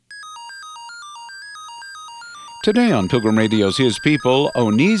Today on Pilgrim Radio's His People,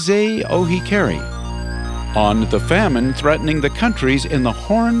 Onise Ohikere, on the famine threatening the countries in the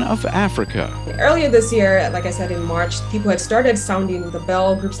Horn of Africa. Earlier this year, like I said in March, people had started sounding the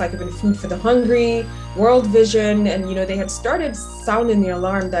bell, groups like Even Food for the Hungry, World Vision, and they had started sounding the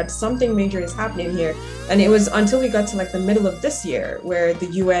alarm that something major is happening here. And it was until we got to the middle of this year where the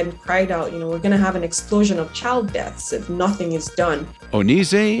UN cried out, we're going to have an explosion of child deaths if nothing is done.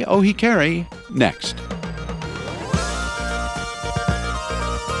 Onise Ohikere, next.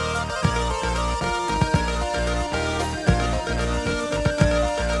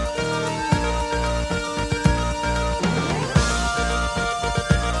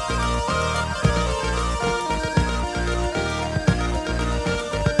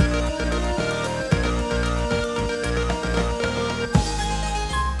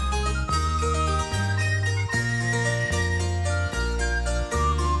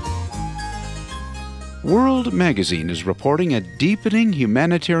 World Magazine is reporting a deepening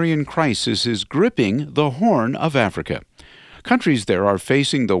humanitarian crisis is gripping the Horn of Africa. Countries there are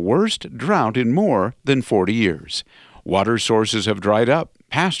facing the worst drought in more than 40 years. Water sources have dried up,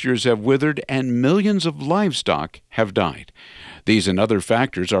 pastures have withered, and millions of livestock have died. These and other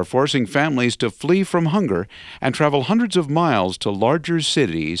factors are forcing families to flee from hunger and travel hundreds of miles to larger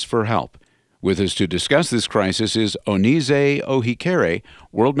cities for help. With us to discuss this crisis is Onise Ohikere,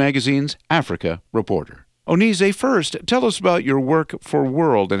 World Magazine's Africa reporter. Onise, first, tell us about your work for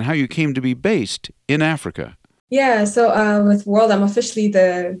World and how you came to be based in Africa. Yeah, so with World, I'm officially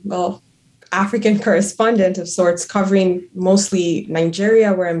the, African correspondent of sorts, covering mostly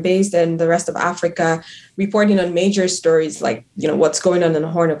Nigeria, where I'm based, and the rest of Africa, reporting on major stories like, what's going on in the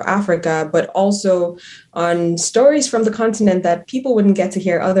Horn of Africa, but also on stories from the continent that people wouldn't get to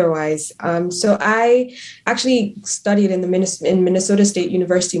hear otherwise. So I actually studied in Minnesota State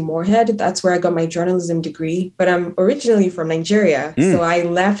University, Moorhead. That's where I got my journalism degree, but I'm originally from Nigeria. So I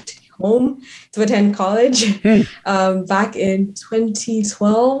left home to attend college back in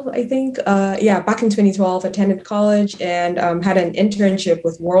 2012, I think. Back in 2012, attended college and had an internship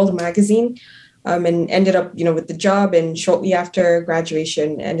with World Magazine and ended up, with the job. And shortly after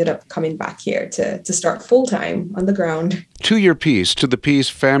graduation, ended up coming back here to start full-time on the ground. To your piece, to the piece,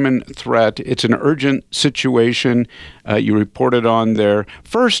 Famine Threat, it's an urgent situation you reported on there.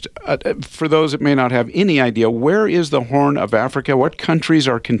 First, for those that may not have any idea, where is the Horn of Africa? What countries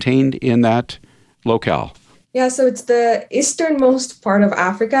are contained in that locale? Yeah, so it's the easternmost part of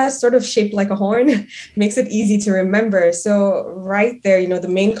Africa, sort of shaped like a horn, makes it easy to remember. So right there, the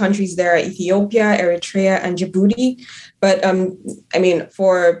main countries there are Ethiopia, Eritrea, and Djibouti. But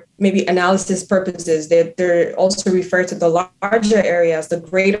for maybe analysis purposes, they're also referred to the larger area as the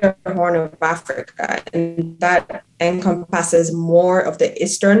Greater Horn of Africa, and that encompasses more of the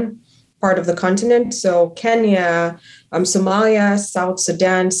eastern part of the continent. So Kenya, Somalia, South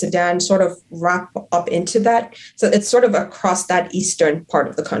Sudan sort of wrap up into that. So it's sort of across that eastern part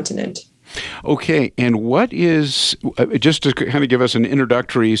of the continent. Okay, and what is, just to kind of give us an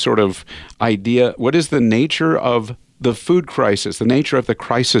introductory sort of idea, what is the nature of the food crisis, the nature of the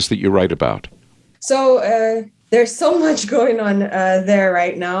crisis that you write about? So there's so much going on there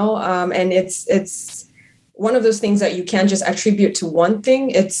right now, and it's one of those things that you can't just attribute to one thing.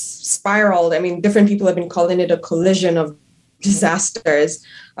 It's spiraled. Different people have been calling it a collision of disasters.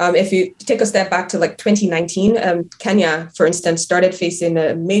 If you take a step back to 2019, Kenya, for instance, started facing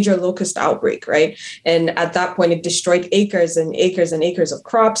a major locust outbreak, right? And at that point, it destroyed acres and acres and acres of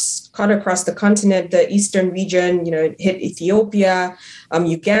crops, cut across the continent, the eastern region, it hit Ethiopia,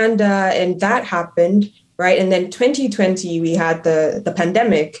 Uganda, and that happened. Right. And then 2020, we had the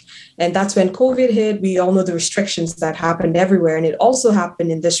pandemic, and that's when COVID hit. We all know the restrictions that happened everywhere. And it also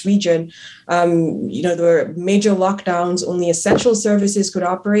happened in this region. There were major lockdowns, only essential services could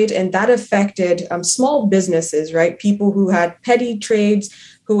operate. And that affected small businesses, right? People who had petty trades,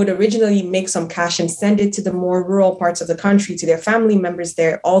 who would originally make some cash and send it to the more rural parts of the country, to their family members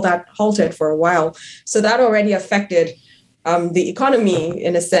there. All that halted for a while. So that already affected the economy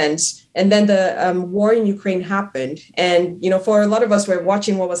in a sense. And then the war in Ukraine happened. And, for a lot of us, we're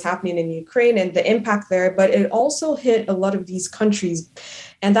watching what was happening in Ukraine and the impact there, but it also hit a lot of these countries.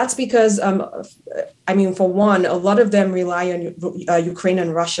 And that's because, for one, a lot of them rely on Ukraine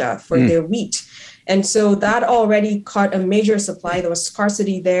and Russia for their wheat. And so that already cut a major supply. There was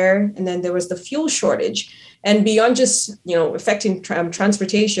scarcity there. And then there was the fuel shortage. And beyond just, affecting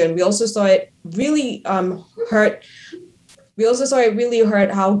transportation, we also saw it really hurt. We also saw it really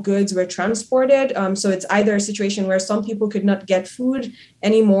hurt how goods were transported. So it's either a situation where some people could not get food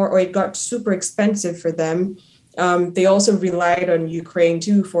anymore, or it got super expensive for them. They also relied on Ukraine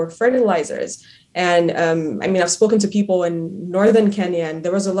too for fertilizers. And I've spoken to people in northern Kenya, and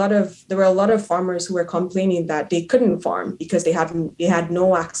there were a lot of farmers who were complaining that they couldn't farm because they had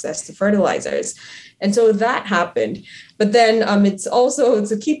no access to fertilizers. And so that happened. But then it's also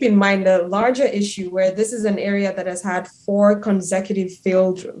to keep in mind a larger issue where this is an area that has had 4 consecutive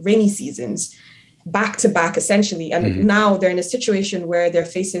failed rainy seasons back to back, essentially. And now they're in a situation where they're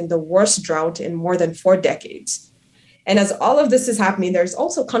facing the worst drought in more than 4 decades. And as all of this is happening, there's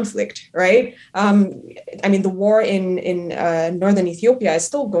also conflict, right? The war in northern Ethiopia is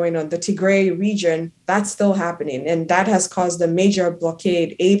still going on. The Tigray region, that's still happening. And that has caused a major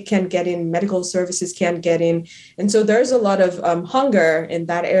blockade. Aid can't get in, medical services can't get in. And so there's a lot of hunger in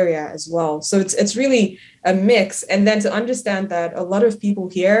that area as well. So it's really a mix. And then to understand that a lot of people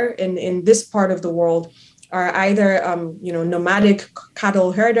here in this part of the world are either, nomadic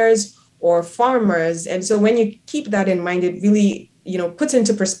cattle herders or farmers. And so when you keep that in mind, it really, puts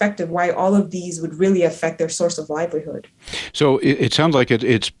into perspective why all of these would really affect their source of livelihood. So it sounds like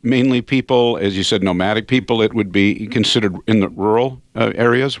it's mainly people, as you said, nomadic people. It would be considered in the rural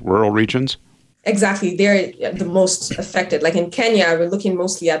areas, rural regions? Exactly. They're the most affected. Like in Kenya, we're looking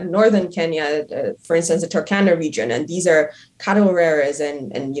mostly at northern Kenya, for instance, the Turkana region. And these are cattle rearers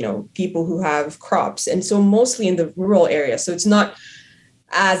and people who have crops. And so mostly in the rural area. So it's not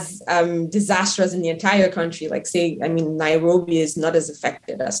as disastrous in the entire country. Like Nairobi is not as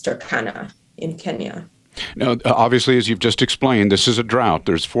affected as Turkana in Kenya. Now, obviously, as you've just explained, this is a drought.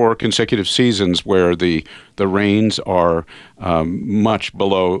 There's 4 consecutive seasons where the rains are much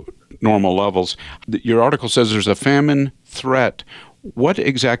below normal levels. Your article says there's a famine threat. What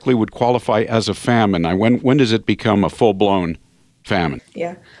exactly would qualify as a famine? When does it become a full-blown famine?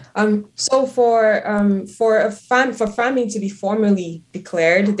 Yeah. So for famine to be formally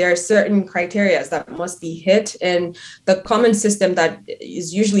declared, there are certain criteria that must be hit, and the common system that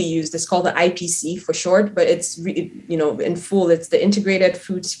is usually used is called the IPC for short, but it's in full, it's the Integrated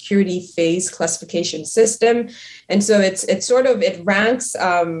Food Security Phase Classification System, and so it ranks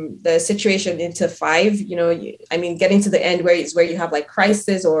the situation into 5. Getting to the end where you have like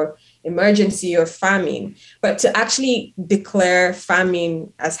crisis or emergency or famine. But to actually declare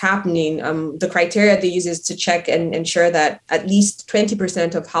famine as happening, the criteria they use is to check and ensure that at least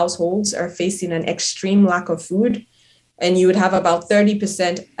 20% of households are facing an extreme lack of food. And you would have about at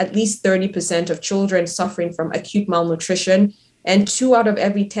least 30% of children suffering from acute malnutrition, and 2 out of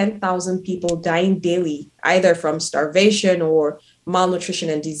every 10,000 people dying daily, either from starvation or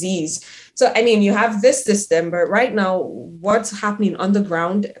malnutrition and disease. So, you have this system, but right now, what's happening on the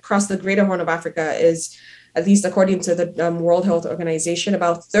ground across the Greater Horn of Africa is, at least according to the World Health Organization,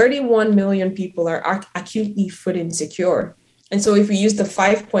 about 31 million people are acutely food insecure. And so if we use the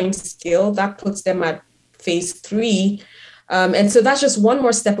 5-point scale, that puts them at phase 3. And so that's just one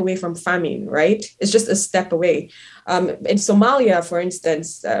more step away from famine, right? It's just a step away. In Somalia, for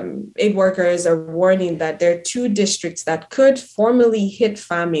instance, aid workers are warning that there are 2 districts that could formally hit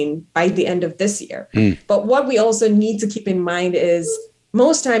famine by the end of this year. But what we also need to keep in mind is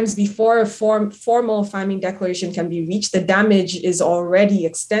most times before a formal famine declaration can be reached, the damage is already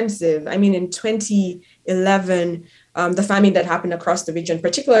extensive. In 2011, the famine that happened across the region,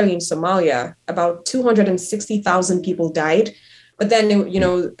 particularly in Somalia, about 260,000 people died. But then,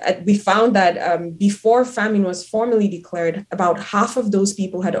 we found that before famine was formally declared, about half of those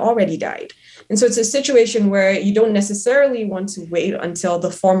people had already died. And so it's a situation where you don't necessarily want to wait until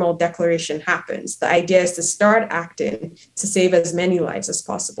the formal declaration happens. The idea is to start acting to save as many lives as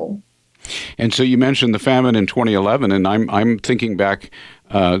possible. And so you mentioned the famine in 2011, and I'm thinking back,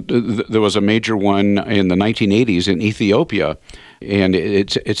 there was a major one in the 1980s in Ethiopia, and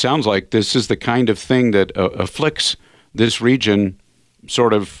it sounds like this is the kind of thing that afflicts this region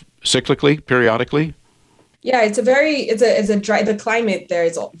sort of cyclically, periodically. Yeah, it's a dry, the climate there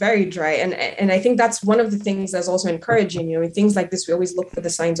is very dry. And I think that's one of the things that's also encouraging, in things like this, we always look for the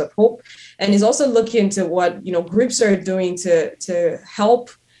signs of hope, and is also looking into what, groups are doing to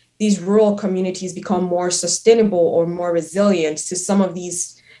help these rural communities become more sustainable or more resilient to some of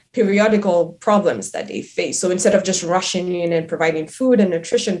these periodical problems that they face. So instead of just rushing in and providing food and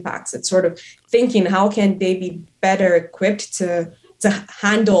nutrition packs, it's sort of thinking, how can they be better equipped to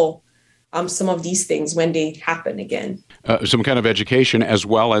handle some of these things when they happen again? Some kind of education as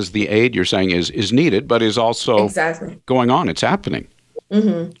well as the aid you're saying is needed, but is also going on. It's happening.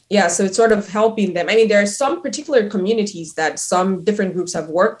 Mm-hmm. Yeah, so it's sort of helping them. There are some particular communities that some different groups have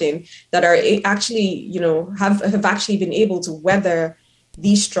worked in that are actually, have actually been able to weather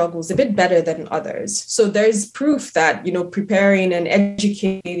these struggles a bit better than others. So there's proof that, preparing and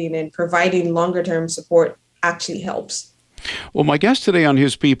educating and providing longer term support actually helps. Well, my guest today on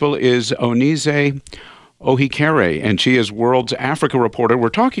His People is Onise Ohikere, and she is World's Africa reporter. We're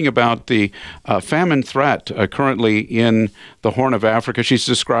talking about the famine threat currently in the Horn of Africa. She's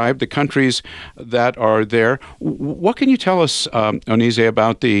described the countries that are there. What can you tell us, Onise,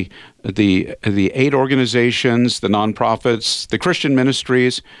 about the aid organizations, the nonprofits, the Christian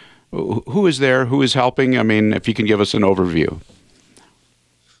ministries? Who is there? Who is helping? I mean, if you can give us an overview.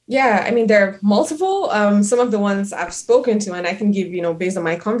 Yeah, I mean, there are multiple. Some of the ones I've spoken to, and I can give, based on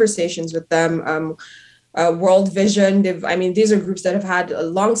my conversations with them, World Vision. These are groups that have had a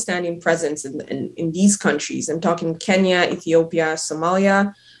long-standing presence in these countries. I'm talking Kenya, Ethiopia,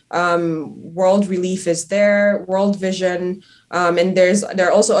 Somalia. World Relief is there, World Vision, and there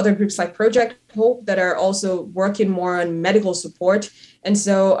are also other groups like Project Hope that are also working more on medical support. And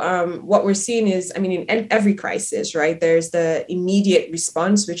so what we're seeing is, in every crisis, right, there's the immediate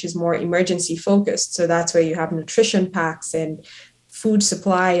response, which is more emergency focused. So that's where you have nutrition packs and food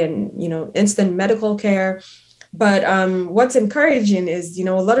supply and, instant medical care. But what's encouraging is,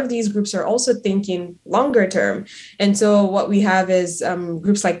 a lot of these groups are also thinking longer term. And so what we have is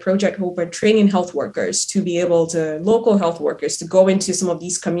groups like Project Hope are training health workers to be able to, local health workers, to go into some of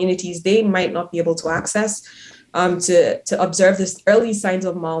these communities they might not be able to access, to observe this early signs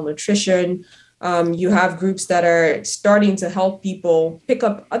of malnutrition. You have groups that are starting to help people pick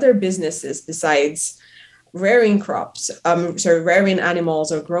up other businesses besides rearing crops, rearing animals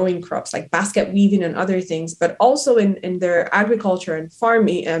or growing crops like basket weaving and other things, but also in their agriculture and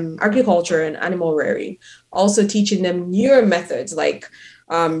farming, agriculture and animal rearing, also teaching them newer methods like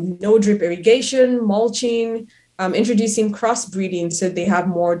no drip irrigation, mulching, introducing crossbreeding so they have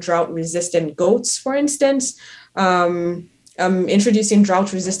more drought resistant goats, for instance, introducing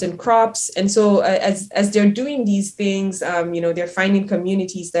drought resistant crops. And so as they're doing these things, they're finding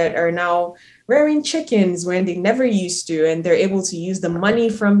communities that are now rearing chickens when they never used to, and they're able to use the money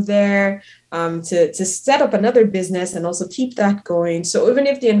from there to set up another business and also keep that going. So even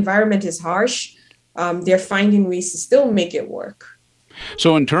if the environment is harsh, they're finding ways to still make it work.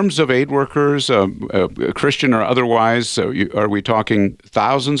 So in terms of aid workers, Christian or otherwise, are we talking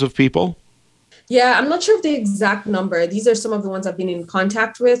thousands of people? Yeah, I'm not sure of the exact number. These are some of the ones I've been in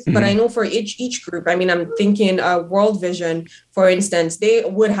contact with, but I know for each group, I'm thinking World Vision, for instance, they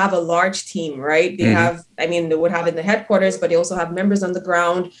would have a large team, right? They have, they would have in the headquarters, but they also have members on the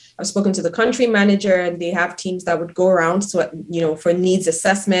ground. I've spoken to the country manager, and they have teams that would go around to, for needs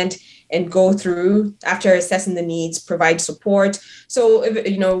assessment and go through, after assessing the needs, provide support. So,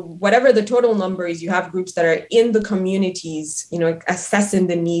 whatever the total number is, you have groups that are in the communities, assessing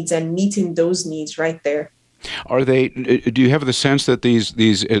the needs and meeting those needs right there. Are they? Do you have the sense that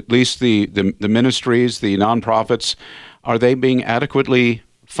these at least the ministries, the nonprofits, are they being adequately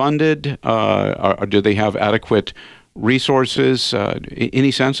funded? Or do they have adequate resources?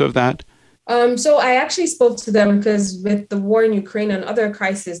 Any sense of that? So I actually spoke to them because with the war in Ukraine and other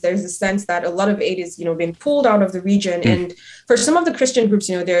crises, there's a sense that a lot of aid is, being pulled out of the region. And for some of the Christian groups,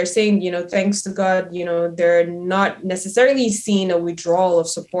 they're saying, thanks to God, they're not necessarily seeing a withdrawal of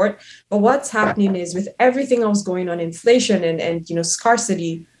support. But what's happening is with everything else going on, inflation and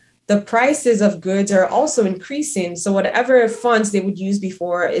scarcity, the prices of goods are also increasing. So whatever funds they would use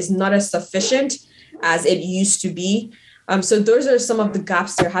before is not as sufficient as it used to be. So those are some of the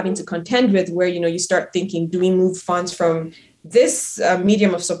gaps they're having to contend with, where, you start thinking, do we move funds from this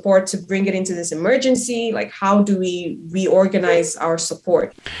medium of support to bring it into this emergency? Like, how do we reorganize our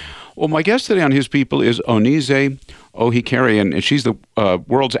support? Well, my guest today on His People is Onise Ohikere, and she's the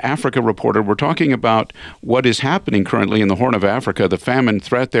World's Africa reporter. We're talking about what is happening currently in the Horn of Africa, the famine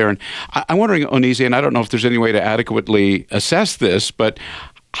threat there. And I'm wondering, Onise, and I don't know if there's any way to adequately assess this, but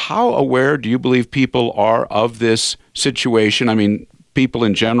how aware do you believe people are of this situation? People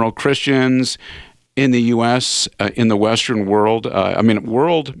in general, Christians in the U.S., in the Western world.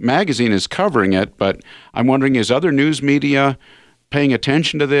 World Magazine is covering it, but I'm wondering, is other news media paying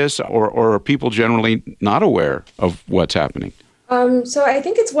attention to this, or are people generally not aware of what's happening? So I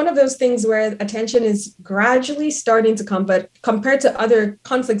think it's one of those things where attention is gradually starting to come, but compared to other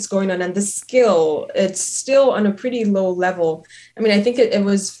conflicts going on and the scale, it's still on a pretty low level. I think it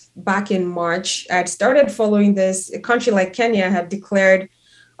was back in March. I'd started following this. A country like Kenya had declared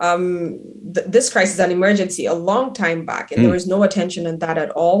this crisis an emergency a long time back, and there was no attention on that at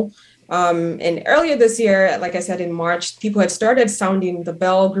all. And earlier this year, like I said, in March, people had started sounding the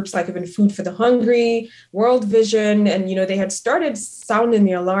bell, groups like even Food for the Hungry, World Vision, and, they had started sounding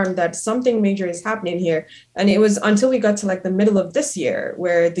the alarm that something major is happening here. And it was until we got to like the middle of this year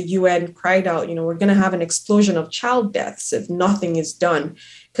where the UN cried out, we're going to have an explosion of child deaths if nothing is done.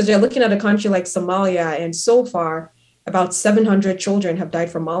 Because you're looking at a country like Somalia, and so far, about 700 children have died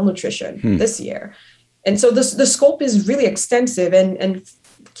from malnutrition this year. And so the scope is really extensive, and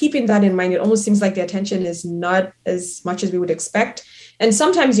keeping that in mind, it almost seems like the attention is not as much as we would expect. And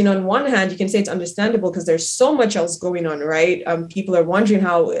sometimes, on one hand, you can say it's understandable because there's so much else going on, right? People are wondering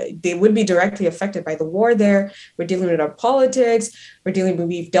how they would be directly affected by the war there. We're dealing with our politics.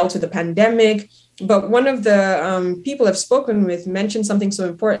 We've dealt with the pandemic. But one of the people I've spoken with mentioned something so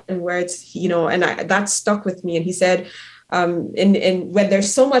important where it's, that stuck with me. And he said, and when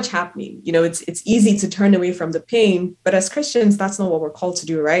there's so much happening, it's easy to turn away from the pain. But as Christians, that's not what we're called to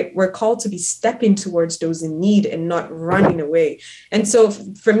do, right? We're called to be stepping towards those in need and not running away. And so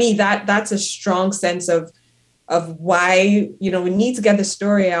for me, that's a strong sense of why, we need to get the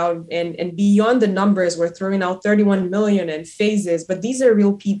story out, and beyond the numbers, we're throwing out 31 million and phases, but these are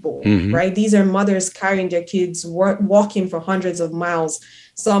real people, right? These are mothers carrying their kids, walking for hundreds of miles.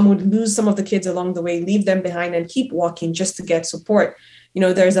 Some would lose some of the kids along the way, leave them behind and keep walking just to get support.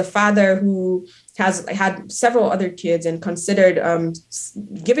 There's a father who has had several other kids and considered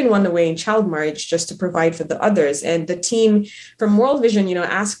giving one away in child marriage just to provide for the others. And the team from World Vision,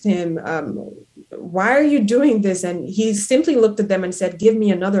 asked him, why are you doing this? And he simply looked at them and said, give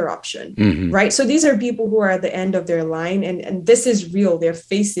me another option, right? So these are people who are at the end of their line, and this is real. Their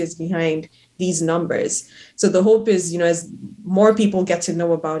faces behind these numbers. So the hope is, as more people get to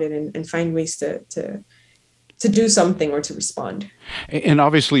know about it and find ways to do something or to respond. And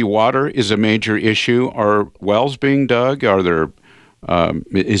obviously water is a major issue. Are wells being dug?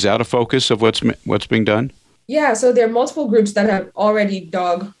 Is that a focus of what's being done? Yeah, so there are multiple groups that have already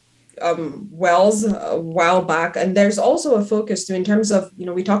dug wells a while back. And there's also a focus in terms of,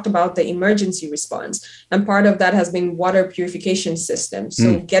 we talked about the emergency response, and part of that has been water purification systems.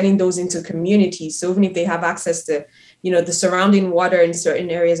 So getting those into communities. So even if they have access to, the surrounding water in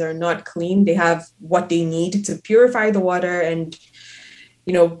certain areas are not clean, they have what they need to purify the water and,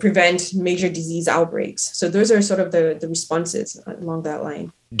 prevent major disease outbreaks. So those are sort of the responses along that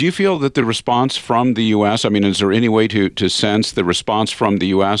line. Do you feel that the response from the U.S., is there any way to sense the response from the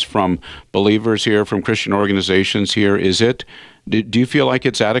U.S., from believers here, from Christian organizations here? Do you feel like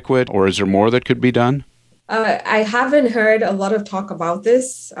it's adequate, or is there more that could be done? I haven't heard a lot of talk about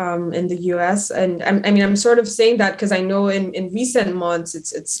this in the U.S. And I'm sort of saying that because I know in recent months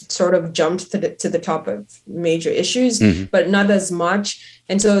it's sort of jumped to the top of major issues, but not as much.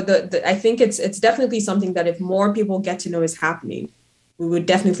 And so I think it's definitely something that if more people get to know is happening, we would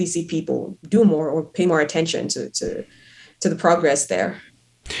definitely see people do more or pay more attention to the progress there.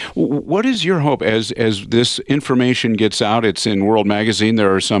 What is your hope as this information gets out? It's in World Magazine.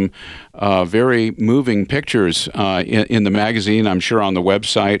 There are some very moving pictures in the magazine, I'm sure on the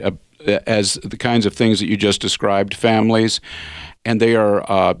website, as the kinds of things that you just described, families, and they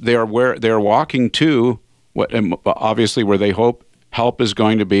are walking to obviously where they hope help is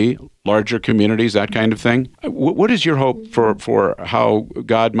going to be, larger communities, that kind of thing. What is your hope for how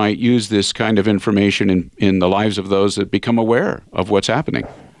God might use this kind of information in the lives of those that become aware of what's happening?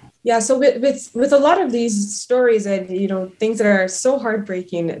 Yeah, so with a lot of these stories and things that are so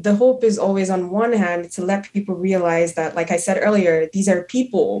heartbreaking, the hope is always on one hand to let people realize that, like I said earlier, these are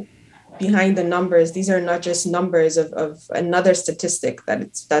people behind the numbers. These are not just numbers of another statistic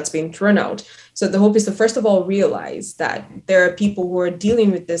that's being thrown out. So the hope is to first of all realize that there are people who are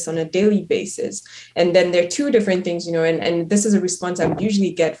dealing with this on a daily basis. And then there are two different things, and this is a response I would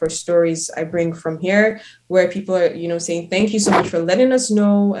usually get for stories I bring from here, where people are, saying, thank you so much for letting us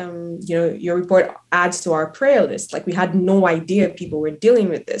know. Your report adds to our prayer list. Like, we had no idea people were dealing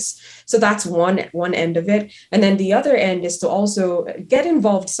with this. So that's one end of it. And then the other end is to also get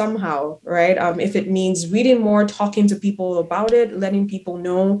involved somehow, right? If it means reading more, talking to people about it, letting people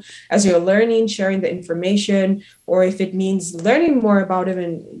know as you're learning, sharing the information, or if it means learning more about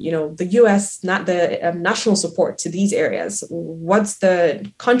even, the U.S., not the national support to these areas. What's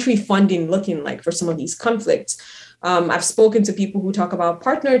the country funding looking like for some of these conflicts? I've spoken to people who talk about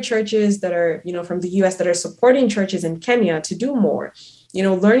partner churches that are, from the U.S. that are supporting churches in Kenya to do more.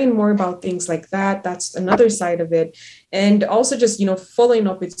 Learning more about things like that. That's another side of it. And also just, following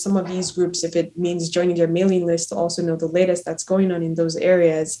up with some of these groups, if it means joining their mailing list to also know the latest that's going on in those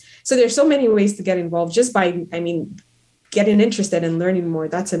areas. So there's so many ways to get involved just by, getting interested and learning more,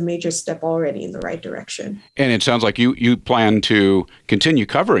 that's a major step already in the right direction. And it sounds like you plan to continue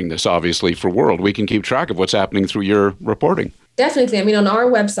covering this, obviously, for World. We can keep track of what's happening through your reporting. Definitely. I mean, on our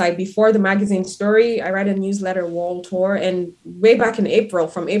website, before the magazine story, I write a newsletter, World Tour, and way back in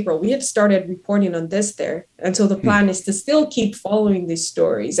from April, we had started reporting on this there. And so the plan is to still keep following these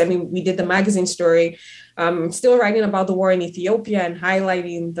stories. I mean, we did the magazine story, still writing about the war in Ethiopia and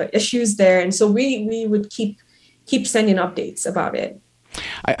highlighting the issues there. And so we would keep sending updates about it.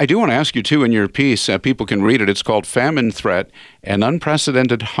 I do want to ask you, too, in your piece, people can read it. It's called Famine Threat. An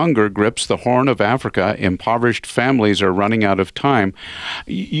unprecedented hunger grips the Horn of Africa. Impoverished families are running out of time.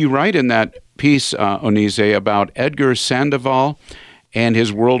 You write in that piece, Onise, about Edgar Sandoval and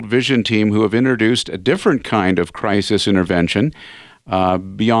his World Vision team who have introduced a different kind of crisis intervention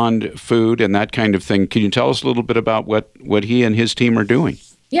beyond food and that kind of thing. Can you tell us a little bit about what he and his team are doing?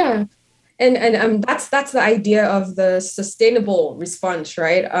 Yeah. And that's the idea of the sustainable response,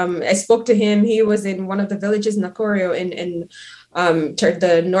 right? I spoke to him. He was in one of the villages, Nakuru, in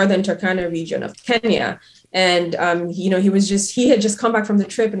the northern Turkana region of Kenya. And, he had just come back from the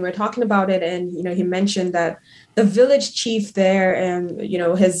trip and we're talking about it. And, he mentioned that the village chief there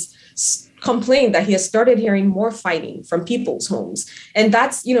has complained that he has started hearing more fighting from people's homes. And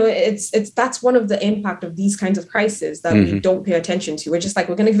that's, that's one of the impact of these kinds of crises that we don't pay attention to. We're just like,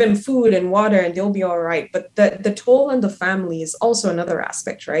 we're going to give them food and water and they'll be all right. But the toll on the family is also another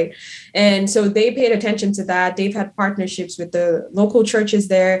aspect, right? And so they paid attention to that. They've had partnerships with the local churches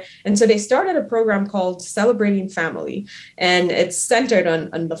there. And so they started a program called Celebrating Family. And it's centered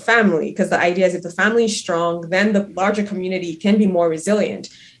on the family, because the idea is if the family is strong, then the larger community can be more resilient.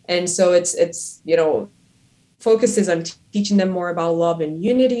 And so it's focuses on teaching them more about love and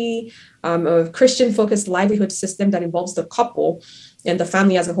unity, a Christian-focused livelihood system that involves the couple and the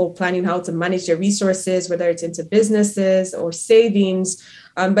family as a whole, planning how to manage their resources, whether it's into businesses or savings.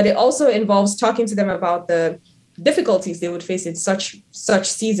 But it also involves talking to them about the difficulties they would face in such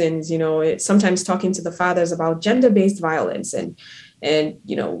seasons. It's sometimes talking to the fathers about gender-based violence and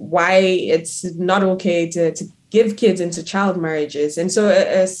why it's not okay to give kids into child marriages. And so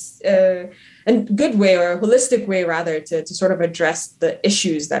a good way, or a holistic way rather, to sort of address the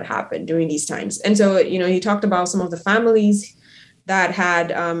issues that happen during these times. And so, he talked about some of the families that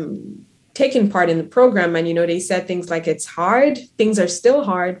had taken part in the program. And, they said things like, it's hard, things are still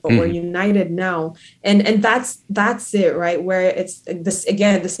hard, but we're united now. And that's it, right? Where it's this,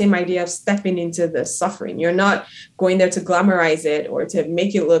 again, the same idea of stepping into the suffering. You're not going there to glamorize it or to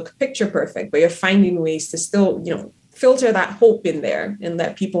make it look picture perfect, but you're finding ways to still, filter that hope in there and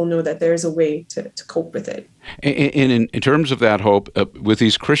let people know that there's a way to cope with it. And in terms of that hope, with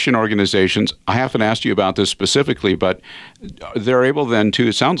these Christian organizations, I haven't asked you about this specifically, but they're able then to,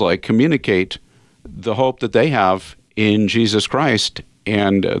 it sounds like, communicate the hope that they have in Jesus Christ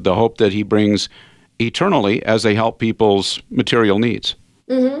and the hope that he brings eternally as they help people's material needs.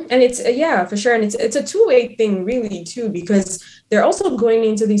 Mm-hmm. And it's, for sure. And it's a two-way thing really too, because they're also going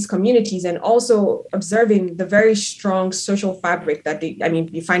into these communities and also observing the very strong social fabric that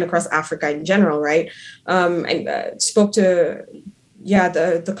you find across Africa in general, right? I spoke to,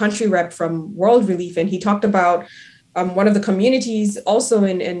 the country rep from World Relief, and he talked about one of the communities also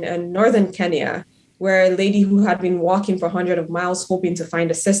in northern Kenya, where a lady who had been walking for hundreds of miles hoping to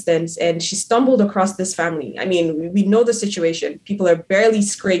find assistance, and she stumbled across this family. I mean, we know the situation. People are barely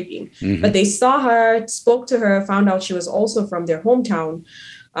scraping, but they saw her, spoke to her, found out she was also from their hometown,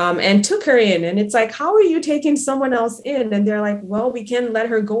 and took her in. And it's like, how are you taking someone else in? And they're like, well, we can't let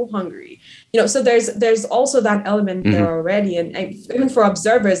her go hungry. So there's also that element there already. And even for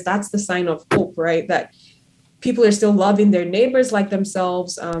observers, that's the sign of hope, right? That people are still loving their neighbors like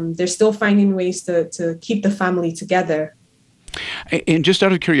themselves. They're still finding ways to keep the family together. And just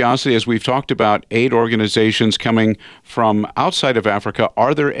out of curiosity, as we've talked about aid organizations coming from outside of Africa,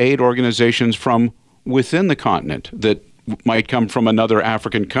 are there aid organizations from within the continent that might come from another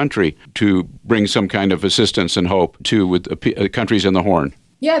African country to bring some kind of assistance and hope to with countries in the Horn?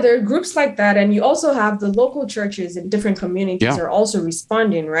 Yeah, there are groups like that. And you also have the local churches in different communities are also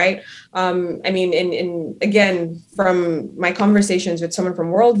responding, right? Again, from my conversations with someone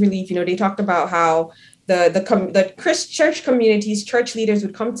from World Relief, they talked about how the church communities, church leaders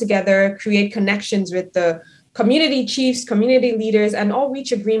would come together, create connections with the community chiefs, community leaders, and all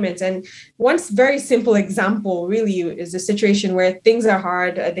reach agreements. And one very simple example really is a situation where things are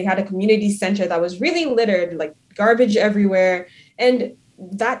hard. They had a community center that was really littered, like garbage everywhere. And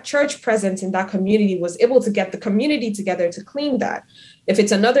that church presence in that community was able to get the community together to clean that. If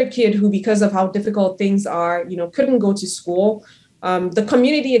it's another kid who, because of how difficult things are, couldn't go to school, The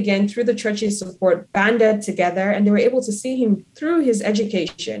community, again, through the church's support, banded together, and they were able to see him through his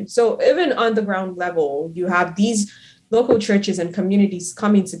education. So even on the ground level, you have these local churches and communities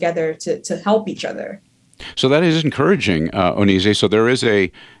coming together to help each other. So that is encouraging, Onise. So there is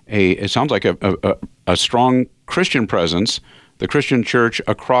it sounds like a strong Christian presence, the Christian church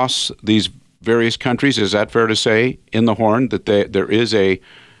across these various countries. Is that fair to say in the Horn that there is a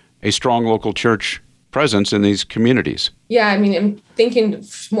strong local church presence in these communities? Yeah, I mean, I'm thinking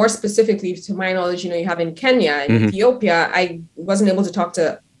more specifically, to my knowledge, you have in Kenya and Ethiopia. I wasn't able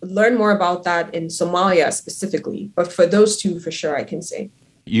to learn more about that in Somalia specifically, but for those two, for sure, I can say.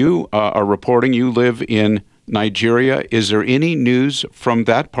 You are reporting, you live in Nigeria. Is there any news from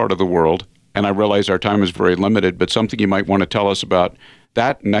that part of the world? And I realize our time is very limited, but something you might want to tell us about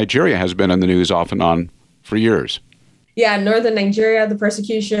that. Nigeria has been in the news off and on for years. Yeah, northern Nigeria, the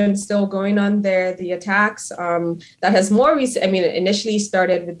persecution still going on there, the attacks that has initially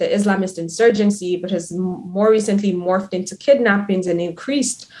started with the Islamist insurgency, but has more recently morphed into kidnappings and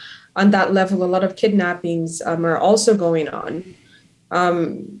increased on that level. A lot of kidnappings are also going on.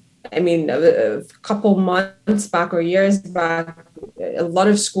 A couple months back or years back, a lot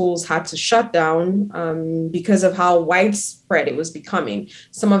of schools had to shut down because of how widespread it was becoming.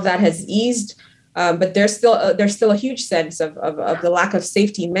 Some of that has eased, but there's still a huge sense of the lack of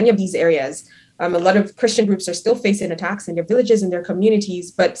safety in many of these areas. A lot of Christian groups are still facing attacks in their villages and their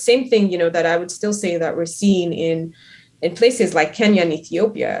communities. But same thing, that I would still say that we're seeing in places like Kenya and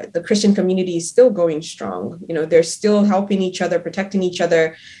Ethiopia. The Christian community is still going strong. They're still helping each other, protecting each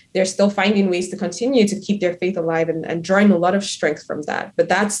other. They're still finding ways to continue to keep their faith alive and drawing a lot of strength from that. But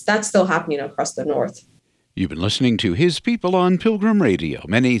that's still happening across the north. You've been listening to His People on Pilgrim Radio.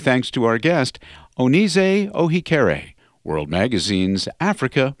 Many thanks to our guest, Onise Ohikere, World Magazine's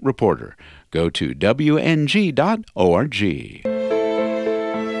Africa reporter. Go to WNG.org.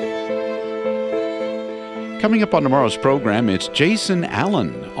 Coming up on tomorrow's program, it's Jason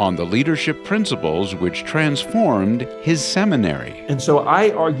Allen on the leadership principles which transformed his seminary. And so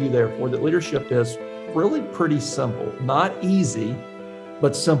I argue, therefore, that leadership is really pretty simple. Not easy,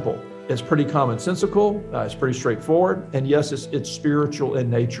 but simple. It's pretty commonsensical, it's pretty straightforward, and yes, it's spiritual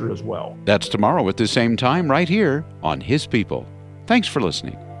in nature as well. That's tomorrow at the same time right here on His People. Thanks for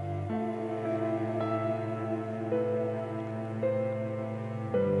listening.